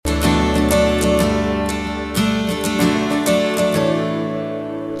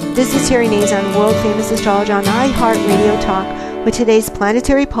This is Terry Nazon, world famous astrologer on iHeartRadio Talk with today's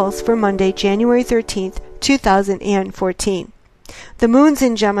planetary pulse for Monday, January 13th, 2014. The moon's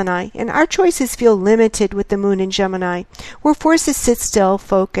in Gemini, and our choices feel limited with the moon in Gemini. We're forced to sit still,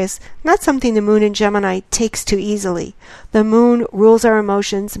 focus, not something the moon in Gemini takes too easily. The moon rules our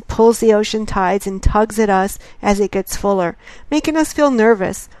emotions, pulls the ocean tides, and tugs at us as it gets fuller, making us feel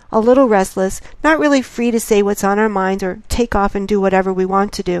nervous, a little restless, not really free to say what's on our minds or take off and do whatever we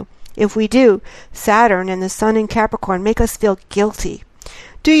want to do. If we do, Saturn and the Sun in Capricorn make us feel guilty.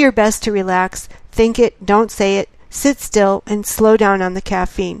 Do your best to relax, think it, don't say it, sit still, and slow down on the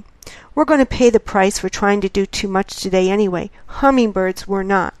caffeine. We're going to pay the price for trying to do too much today anyway. Hummingbirds were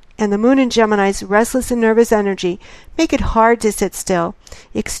not. And the moon in Gemini's restless and nervous energy make it hard to sit still.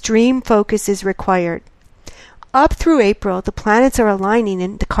 Extreme focus is required. Up through April, the planets are aligning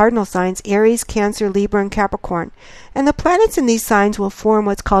in the cardinal signs Aries, Cancer, Libra, and Capricorn. And the planets in these signs will form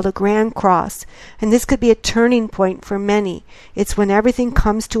what's called a grand cross. And this could be a turning point for many. It's when everything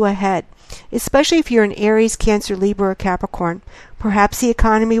comes to a head, especially if you're in Aries, Cancer, Libra, or Capricorn. Perhaps the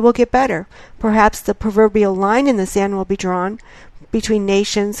economy will get better. Perhaps the proverbial line in the sand will be drawn between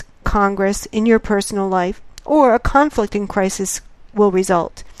nations, Congress, in your personal life, or a conflict and crisis will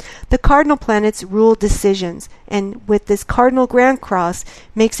result. The cardinal planets rule decisions, and with this cardinal grand cross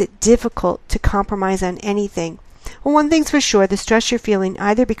makes it difficult to compromise on anything. Well, one thing's for sure, the stress you're feeling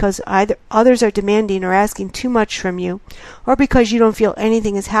either because others are demanding or asking too much from you, or because you don't feel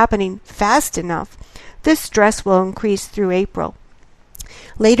anything is happening fast enough. This stress will increase through April.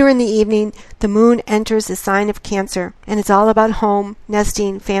 Later in the evening, the moon enters the sign of Cancer, and it's all about home,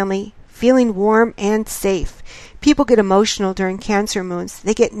 nesting, family, feeling warm and safe. People get emotional during Cancer moons.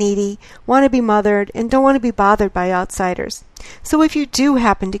 They get needy, want to be mothered, and don't want to be bothered by outsiders. So if you do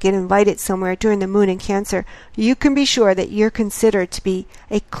happen to get invited somewhere during the moon in Cancer, you can be sure that you're considered to be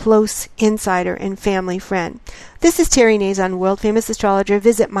a close insider and family friend. This is Terry Nazon, world famous astrologer.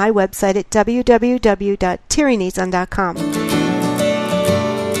 Visit my website at www.terrynazon.com.